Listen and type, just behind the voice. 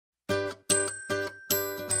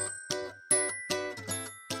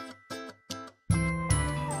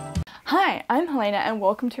Hi, I'm Helena and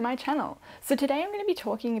welcome to my channel. So today I'm going to be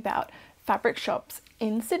talking about fabric shops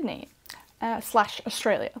in Sydney slash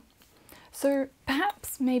Australia. So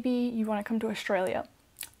perhaps maybe you want to come to Australia,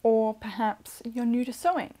 or perhaps you're new to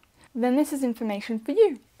sewing. Then this is information for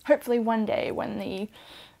you. Hopefully one day when the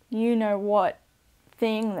you-know-what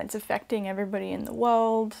thing that's affecting everybody in the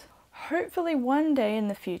world, hopefully one day in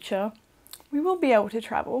the future we will be able to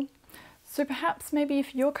travel. So perhaps maybe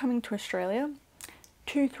if you're coming to Australia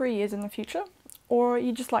 2-3 years in the future, or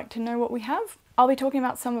you just like to know what we have, I'll be talking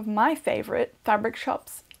about some of my favourite fabric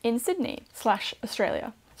shops in Sydney slash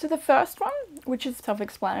Australia. So the first one, which is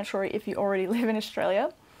self-explanatory if you already live in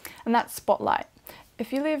Australia, and that's Spotlight.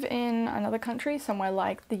 If you live in another country, somewhere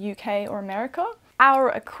like the UK or America, our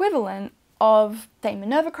equivalent of, say,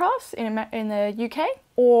 Minerva crafts in the UK,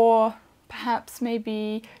 or perhaps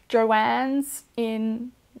maybe Joann's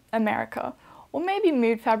in America, or maybe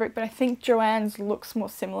Mood Fabric, but I think Joann's looks more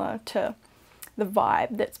similar to the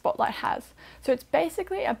vibe that Spotlight has. So it's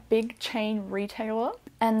basically a big chain retailer,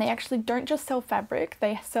 and they actually don't just sell fabric,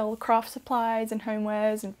 they sell craft supplies and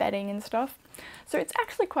homewares and bedding and stuff. So it's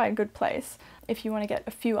actually quite a good place if you want to get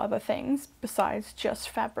a few other things besides just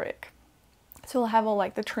fabric. So they'll have all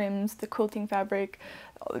like the trims, the quilting fabric,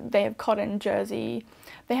 they have cotton, jersey,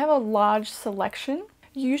 they have a large selection.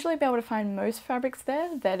 You usually be able to find most fabrics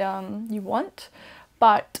there that you want,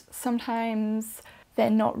 but sometimes they're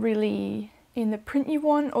not really in the print you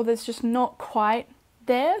want, or there's just not quite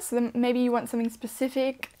there, so then maybe you want something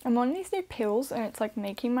specific. I'm on these new pills and it's like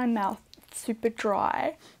making my mouth super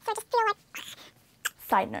dry, so I just feel like...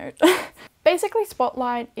 Side note. Basically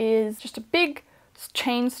Spotlight is just a big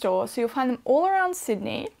chain store, so you'll find them all around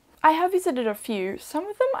Sydney. I have visited a few. Some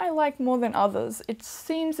of them I like more than others. It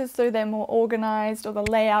seems as though they're more organised, or the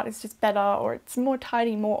layout is just better, or it's more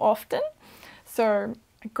tidy more often. So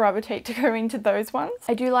I gravitate to going to those ones.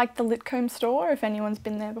 I do like the Litcombe store if anyone's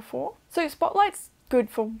been there before. So Spotlight's good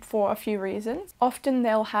for a few reasons. Often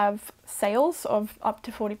they'll have sales of up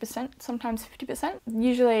to 40%, sometimes 50%.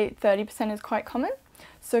 Usually 30% is quite common.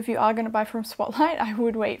 So if you are going to buy from Spotlight, I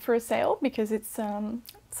would wait for a sale because it's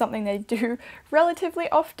something they do relatively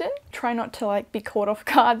often. Try not to like be caught off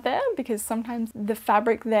guard there, because sometimes the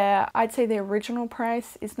fabric there, I'd say the original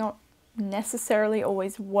price is not necessarily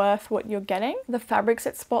always worth what you're getting. The fabrics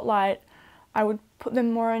at Spotlight, I would put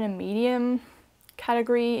them more in a medium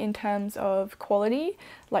category in terms of quality.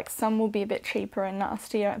 Like some will be a bit cheaper and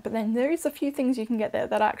nastier, but then there is a few things you can get there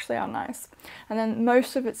that actually are nice. And then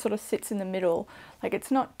most of it sort of sits in the middle. Like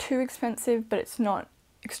it's not too expensive, but it's not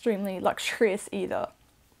extremely luxurious either.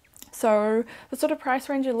 So the sort of price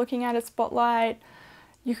range you're looking at Spotlight,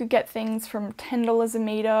 you could get things from $10 a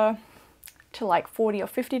meter to like $40 or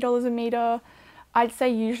 $50 a meter. I'd say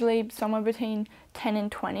usually somewhere between 10 and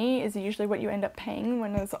 20 is usually what you end up paying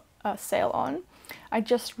when there's a sale on. I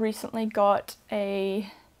just recently got I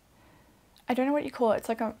don't know what you call it.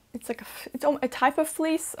 It's a type of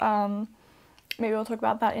fleece. Maybe we'll talk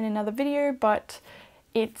about that in another video, but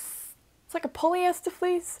it's like a polyester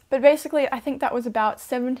fleece. But basically I think that was about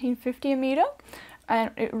 $17.50 a meter, and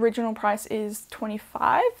original price is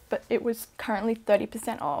 $25, but it was currently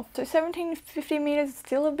 30% off. So $17.50 a meter is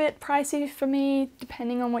still a bit pricey for me,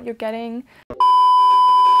 depending on what you're getting.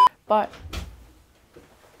 But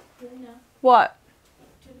what?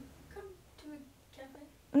 To come to a cafe?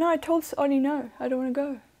 No, I told Audie no, I don't want to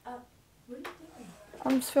go. What are you doing?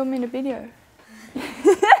 I'm just filming a video.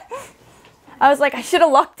 I was like, I should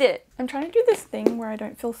have locked it. I'm trying to do this thing where I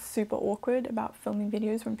don't feel super awkward about filming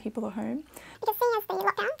videos when people are home. Because seeing as the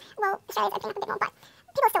lockdown, well, Australia's opening up a bit more, but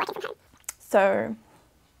people are still working from home. So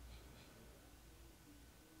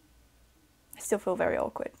I still feel very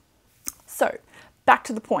awkward. So back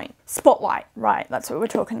to the point. Spotlight, right, that's what we're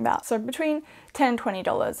talking about. So between $10 and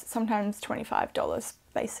 $20, sometimes $25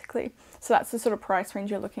 basically. So that's the sort of price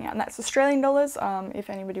range you're looking at, and that's Australian dollars, if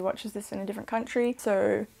anybody watches this in a different country.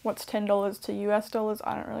 So what's $10 to US dollars?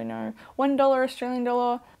 I don't really know. $1 Australian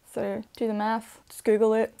dollar, so do the math, just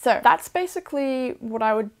Google it. So that's basically what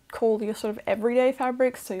I would call your sort of everyday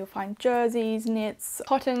fabrics. So you'll find jerseys, knits,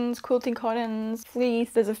 cottons, quilting cottons, fleece.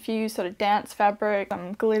 There's a few sort of dance fabric,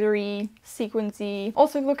 glittery, sequencey.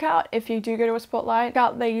 Also look out if you do go to a Spotlight,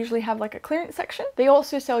 they usually have like a clearance section. They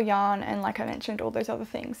also sell yarn and, like I mentioned, all those other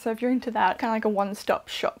things. So if you're into that, kind of like a one-stop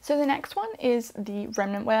shop. So the next one is the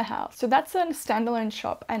Remnant Warehouse. So that's a standalone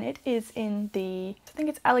shop, and it is in I think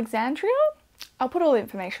it's Alexandria? I'll put all the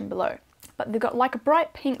information below. But they've got like a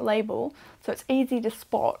bright pink label, so it's easy to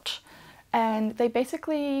spot. and they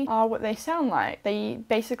basically are what they sound like. They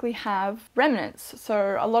basically have remnants.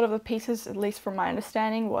 So a lot of the pieces, at least from my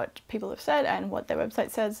understanding, what people have said and what their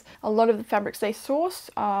website says, a lot of the fabrics they source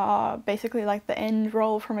are basically like the end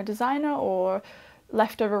roll from a designer or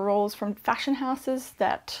leftover rolls from fashion houses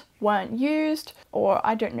that weren't used, or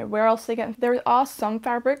I don't know where else they get. There are some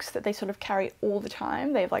fabrics that they sort of carry all the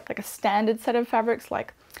time. They have like a standard set of fabrics,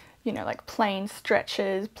 like, you know, like plain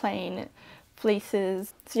stretches, plain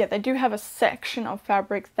fleeces. So yeah, they do have a section of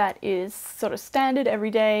fabric that is sort of standard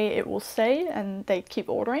every day, it will say, and they keep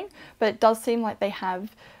ordering, but it does seem like they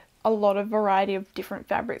have a lot of variety of different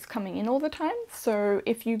fabrics coming in all the time. So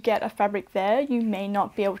if you get a fabric there, you may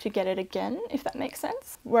not be able to get it again, if that makes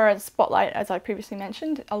sense. Whereas Spotlight, as I previously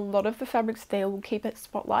mentioned, a lot of the fabrics they will keep at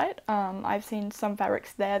Spotlight. I've seen some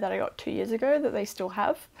fabrics there that I got 2 years ago that they still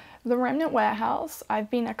have. The Remnant Warehouse,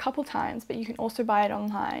 I've been a couple times, but you can also buy it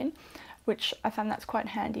online, which I found that's quite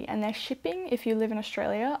handy. And their shipping, if you live in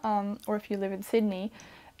Australia, or if you live in Sydney,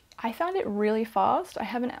 I found it really fast. I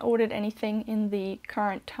haven't ordered anything in the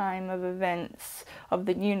current time of events of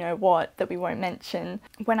the you-know-what that we won't mention.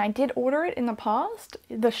 When I did order it in the past,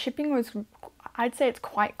 the shipping was, I'd say it's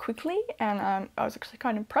quite quickly, and I was actually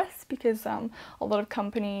kind of impressed because a lot of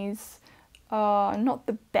companies are not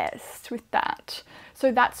the best with that.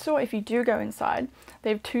 So that store, if you do go inside,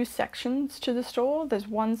 they have 2 sections to the store. There's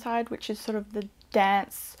one side which is sort of the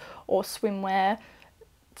dance or swimwear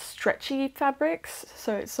stretchy fabrics,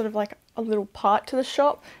 so it's sort of like a little part to the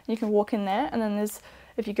shop, and you can walk in there, and then there's,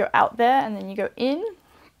 if you go out there and then you go in,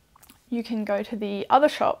 you can go to the other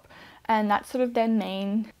shop, and that's sort of their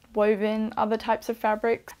main woven other types of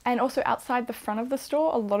fabrics. And also outside the front of the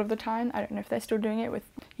store, a lot of the time, I don't know if they're still doing it with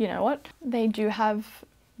you know what, they do have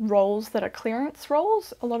rolls that are clearance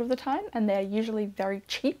rolls a lot of the time, and they're usually very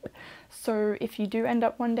cheap. So if you do end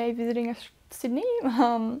up one day visiting a Sydney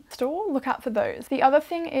store, look out for those. The other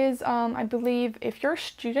thing is, I believe if you're a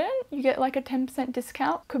student, you get like a 10%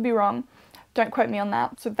 discount. Could be wrong, don't quote me on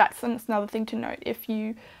that. So that's another thing to note if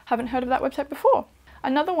you haven't heard of that website before.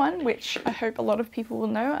 Another one, which I hope a lot of people will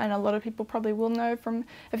know, and a lot of people probably will know from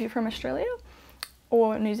if you're from Australia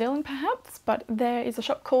or New Zealand perhaps, but there is a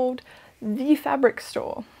shop called The Fabric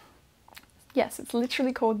Store. Yes, it's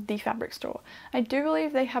literally called The Fabric Store. I do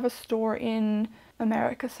believe they have a store in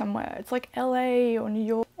America somewhere. It's like LA or New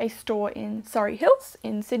York. A store in Surrey Hills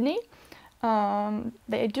in Sydney.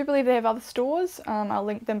 I do believe they have other stores. I'll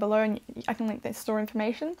link them below, and I can link their store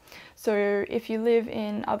information. So if you live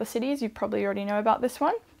in other cities, you probably already know about this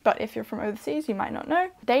one, but if you're from overseas, you might not know.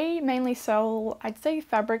 They mainly sell, I'd say,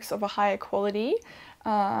 fabrics of a higher quality,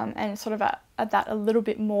 and sort of at that a little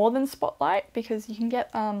bit more than Spotlight, because you can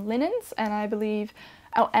get linens, and I believe,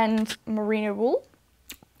 oh, and merino wool.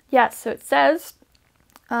 Yeah, so it says,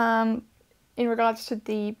 in regards to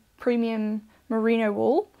the premium merino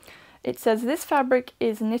wool, it says this fabric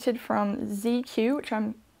is knitted from ZQ,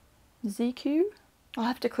 I'll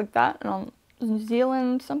have to click that, and on New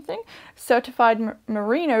Zealand something, certified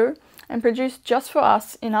merino, and produced just for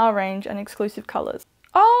us in our range and exclusive colours.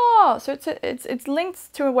 Oh, so it's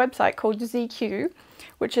linked to a website called ZQ,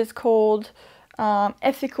 which is called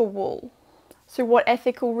ethical wool. So what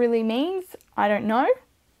ethical really means, I don't know,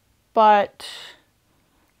 but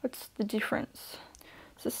what's the difference?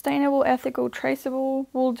 Sustainable, ethical, traceable,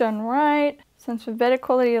 wool done right, stands for better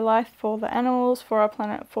quality of life for the animals, for our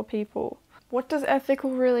planet, for people. What does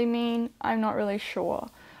ethical really mean? I'm not really sure,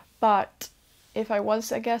 but if I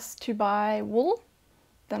was, I guess, to buy wool,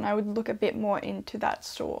 then I would look a bit more into that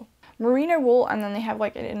store. Merino wool, and then they have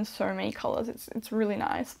like it in so many colors. It's really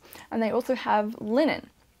nice. And they also have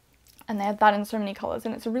linen, and they have that in so many colors,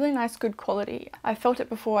 and it's a really nice, good quality. I felt it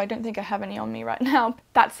before. I don't think I have any on me right now.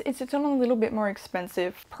 It's on a little bit more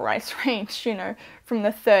expensive price range, you know, from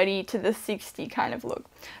the 30 to the 60 kind of look.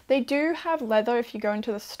 They do have leather if you go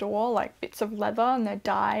into the store, like bits of leather, and they're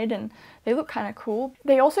dyed and they look kind of cool.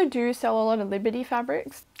 They also do sell a lot of Liberty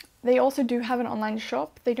fabrics. They also do have an online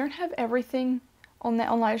shop. They don't have everything on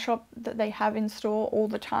their online shop that they have in store all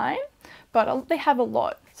the time, but they have a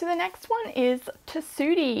lot. So the next one is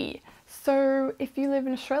Tessuti. So if you live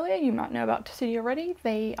in Australia, you might know about Tessuti already.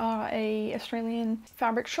 They are an Australian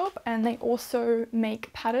fabric shop, and they also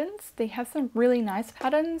make patterns. They have some really nice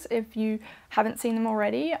patterns if you haven't seen them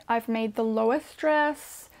already. I've made the Lois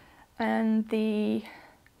dress and the,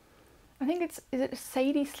 I think is it a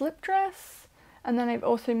Sadie slip dress? And then I've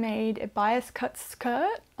also made a bias cut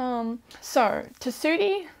skirt. So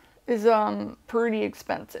Tessuti is pretty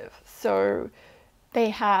expensive. So they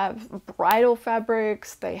have bridal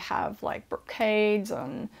fabrics, they have like brocades,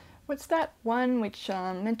 what's that one which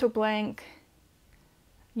mental blank,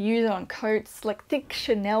 use it on coats, like thick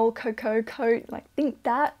Chanel cocoa coat, like think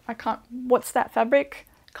that. I can't, what's that fabric?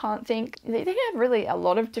 Can't think. They have really a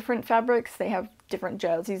lot of different fabrics. They have different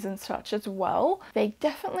jerseys and such as well. They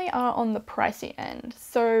definitely are on the pricey end.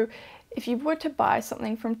 So if you were to buy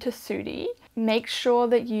something from Tessuti, make sure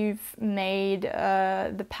that you've made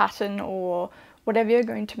the pattern or whatever you're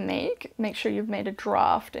going to make sure you've made a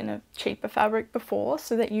draft in a cheaper fabric before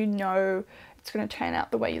so that you know it's going to turn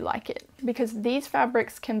out the way you like it. Because these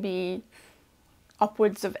fabrics can be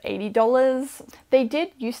upwards of $80. They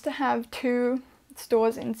did used to have 2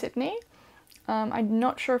 stores in Sydney. I'm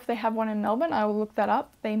not sure if they have one in Melbourne. I will look that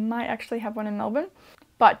up. They might actually have one in Melbourne.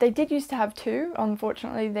 But they did used to have 2.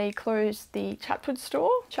 Unfortunately, they closed the Chatswood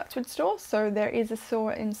store. So there is a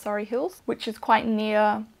store in Surrey Hills, which is quite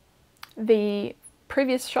near the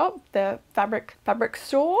previous shop, the fabric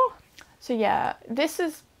store. So yeah, this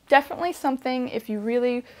is definitely something if you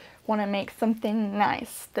really want to make something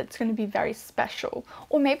nice that's going to be very special.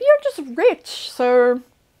 Or maybe you're just rich, so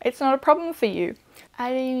it's not a problem for you. I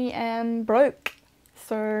am broke,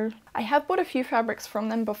 so I have bought a few fabrics from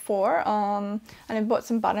them before, and I've bought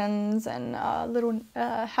some buttons and little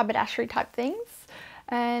haberdashery type things,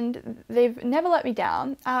 and they've never let me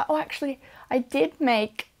down. Oh, actually, I did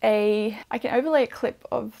make I can overlay a clip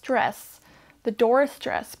of dress, the Doris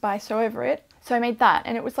dress by Sew Over It. So I made that,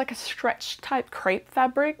 and it was like a stretch type crepe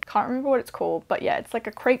fabric. Can't remember what it's called, but yeah, it's like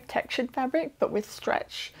a crepe textured fabric, but with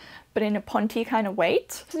stretch, but in a ponty kind of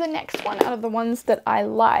weight. So the next one out of the ones that I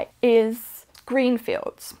like is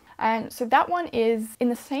Greenfields. And so that one is in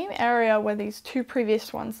the same area where these 2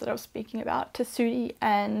 previous ones that I was speaking about, Tessuti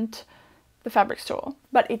and the fabric store.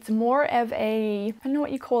 But it's more of a, I don't know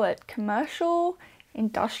what you call it, commercial,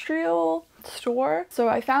 industrial store. So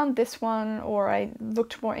I found this one, or I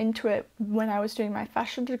looked more into it when I was doing my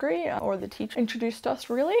fashion degree, or the teacher introduced us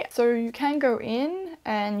really. So you can go in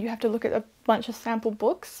and you have to look at a bunch of sample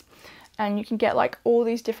books, and you can get like all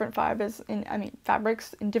these different fibers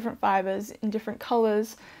fabrics in different fibers in different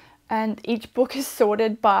colors, and each book is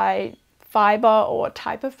sorted by fiber or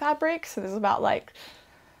type of fabric. So there's about like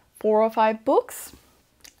 4 or 5 books,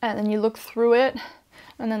 and then you look through it,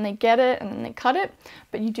 and then they get it and then they cut it.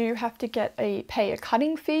 But you do have to pay a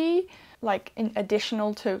cutting fee, like in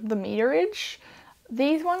additional to the meterage.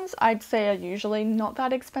 These ones I'd say are usually not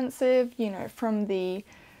that expensive, you know, from the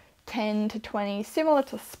 10 to 20, similar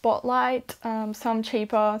to Spotlight. Some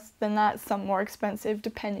cheaper than that, some more expensive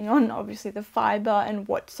depending on obviously the fiber and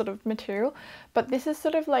what sort of material. But this is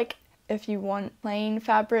sort of like if you want plain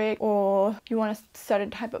fabric, or you want a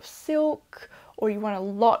certain type of silk, or you want a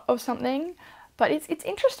lot of something. But it's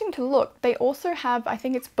interesting to look. They also have, I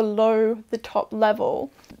think it's below the top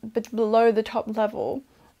level, but below the top level,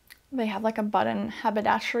 they have like a button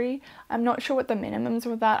haberdashery. I'm not sure what the minimums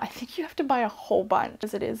with that. I think you have to buy a whole bunch,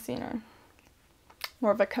 as it is, you know,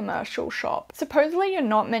 more of a commercial shop. Supposedly you're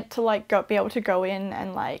not meant to like be able to go in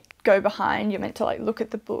and like go behind. You're meant to like look at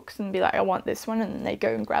the books and be like, I want this one, and then they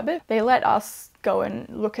go and grab it. They let us go and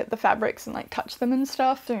look at the fabrics and like touch them and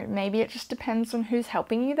stuff. So maybe it just depends on who's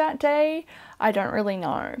helping you that day. I don't really know.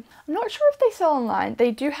 I'm not sure if they sell online. They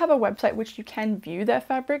do have a website which you can view their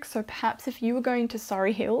fabrics. So perhaps if you were going to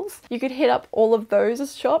Surrey Hills, you could hit up all of those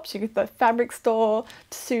as shops. You could the fabric store,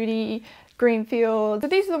 Tessuti, Greenfield. So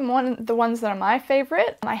these are the ones that are my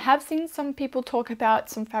favourite. I have seen some people talk about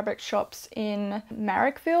some fabric shops in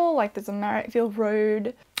Marrickville, like there's a Marrickville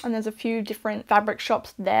Road, and there's a few different fabric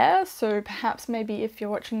shops there. So perhaps maybe if you're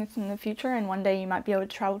watching this in the future and one day you might be able to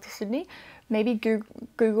travel to Sydney, maybe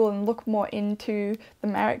Google and look more into the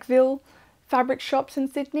Marrickville fabric shops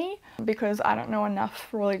in Sydney, because I don't know enough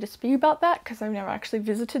really to speak about that because I've never actually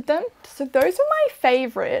visited them. So those are my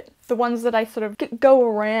favourite, the ones that I sort of go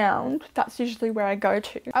around. That's usually where I go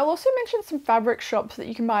to. I'll also mention some fabric shops that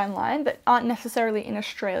you can buy online that aren't necessarily in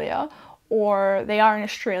Australia, or they are in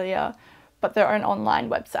Australia but they're an online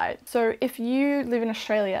website. So if you live in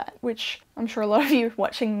Australia, which I'm sure a lot of you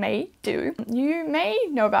watching may do, you may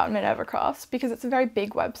know about Minerva Crafts because it's a very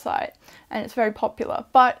big website and it's very popular.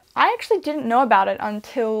 But I actually didn't know about it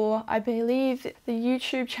until I believe the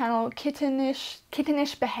YouTube channel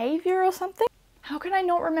Kittenish Behavior or something. How can I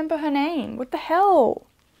not remember her name? What the hell?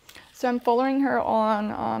 So I'm following her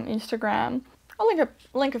on Instagram. I'll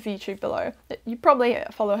link a YouTube below. You probably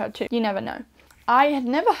follow her too. You never know. I had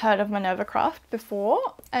never heard of Minerva Craft before,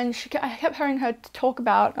 and I kept hearing her talk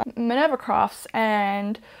about Minerva Crafts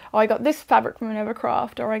and, oh, I got this fabric from Minerva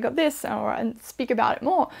Craft, or I got this, and speak about it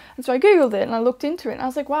more. And so I googled it and I looked into it and I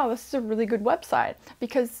was like, wow, this is a really good website,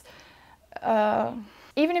 because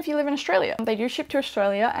even if you live in Australia. They do ship to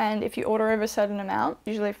Australia, and if you order over a certain amount,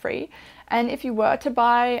 usually free. And if you were to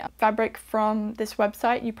buy fabric from this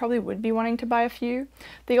website, you probably would be wanting to buy a few.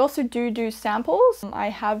 They also do samples. I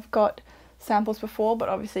have got samples before, but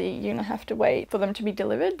obviously you're gonna have to wait for them to be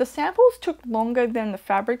delivered. The samples took longer than the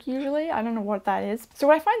fabric usually. I don't know what that is. So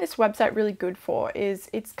what I find this website really good for is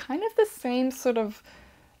it's kind of the same sort of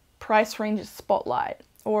price range as Spotlight,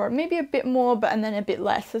 or maybe a bit more, but and then a bit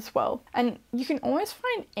less as well. And you can almost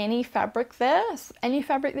find any fabric there. Any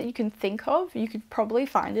fabric that you can think of, you could probably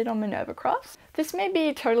find it on Minerva Crafts. This may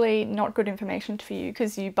be totally not good information for you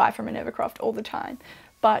because you buy from Minerva Craft all the time,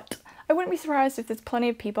 but I wouldn't be surprised if there's plenty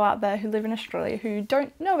of people out there who live in Australia who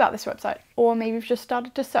don't know about this website, or maybe have just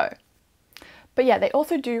started to sew. But yeah, they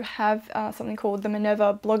also do have something called the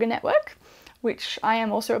Minerva Blogger Network, which I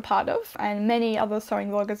am also a part of, and many other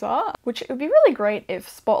sewing bloggers are, which it would be really great if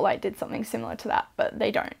Spotlight did something similar to that, but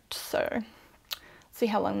they don't, so see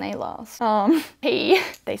how long they last.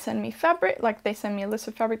 They send me fabric, like they send me a list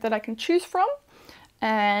of fabric that I can choose from,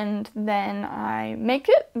 and then I make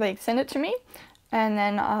it, they send it to me, and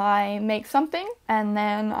then I make something, and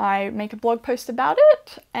then I make a blog post about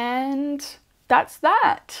it, and that's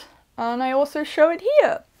that. And I also show it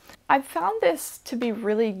here. I've found this to be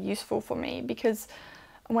really useful for me because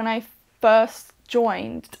when I first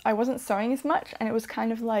joined, I wasn't sewing as much, and it was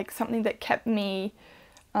kind of like something that kept me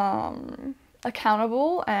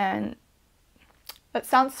accountable. And that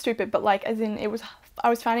sounds stupid, but like as in I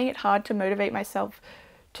was finding it hard to motivate myself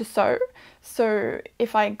to sew. So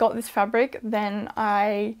if I got this fabric, then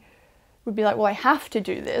I would be like, well, I have to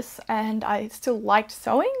do this, and I still liked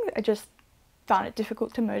sewing. I just found it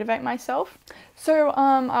difficult to motivate myself. So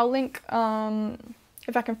I'll link,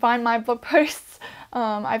 if I can find my blog posts.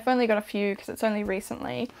 I've only got a few because it's only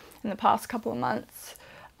recently, in the past couple of months.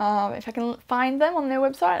 If I can find them on their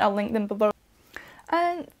website, I'll link them below.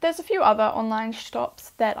 And there's a few other online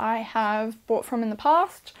shops that I have bought from in the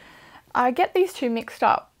past. I get these two mixed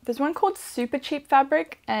up. There's one called Super Cheap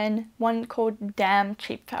Fabric and one called Damn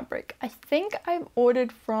Cheap Fabric. I think I've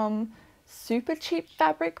ordered from Super Cheap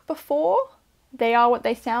Fabric before. They are what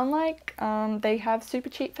they sound like. They have super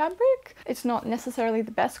cheap fabric. It's not necessarily the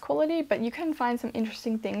best quality, but you can find some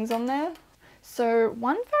interesting things on there. So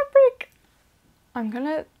one fabric, I'm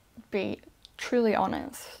gonna be truly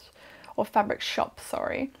honest, or fabric shop,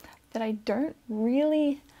 sorry, that I don't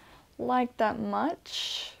really like that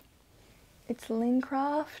much. It's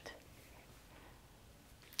Lincraft.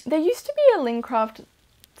 There used to be a Lincraft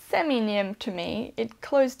semi-near to me. It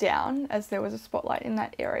closed down as there was a Spotlight in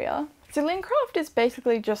that area. So Lincraft is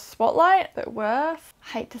basically just Spotlight, but worse. I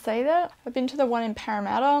hate to say that. I've been to the one in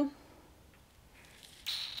Parramatta.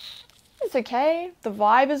 It's okay. The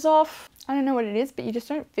vibe is off. I don't know what it is, but you just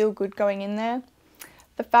don't feel good going in there.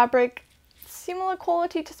 The fabric, similar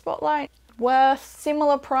quality to Spotlight. Worse,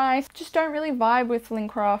 similar price. Just don't really vibe with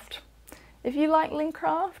Lincraft. If you like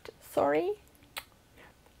Lincraft, sorry.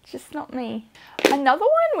 Just not me. Another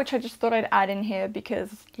one which I just thought I'd add in here because,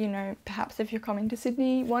 you know, perhaps if you're coming to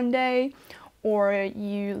Sydney one day or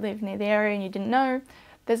you live near the area and you didn't know,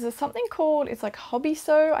 there's something called, it's like Hobby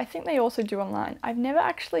Sew. I think they also do online. I've never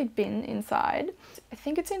actually been inside. I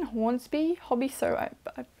think it's in Hornsby, Hobby Sew.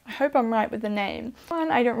 I hope I'm right with the name.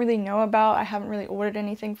 One I don't really know about. I haven't really ordered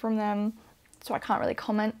anything from them, so I can't really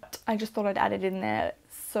comment. I just thought I'd add it in there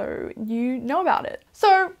so you know about it.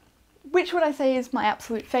 So which would I say is my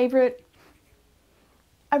absolute favourite?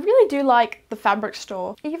 I really do like the fabric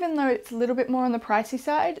store. Even though it's a little bit more on the pricey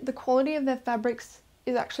side, the quality of their fabrics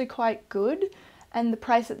is actually quite good, and the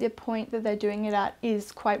price at the point that they're doing it at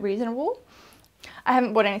is quite reasonable. I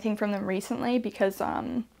haven't bought anything from them recently because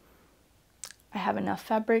I have enough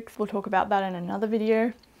fabrics. We'll talk about that in another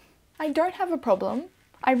video. I don't have a problem.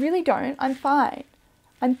 I really don't. I'm fine.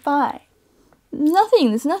 I'm fine.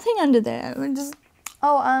 There's nothing under there. Just,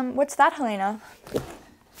 what's that, Helena?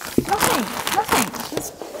 Nothing.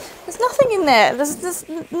 There's nothing in there. There's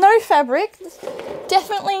no fabric. There's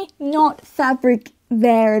definitely not fabric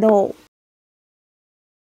there at all.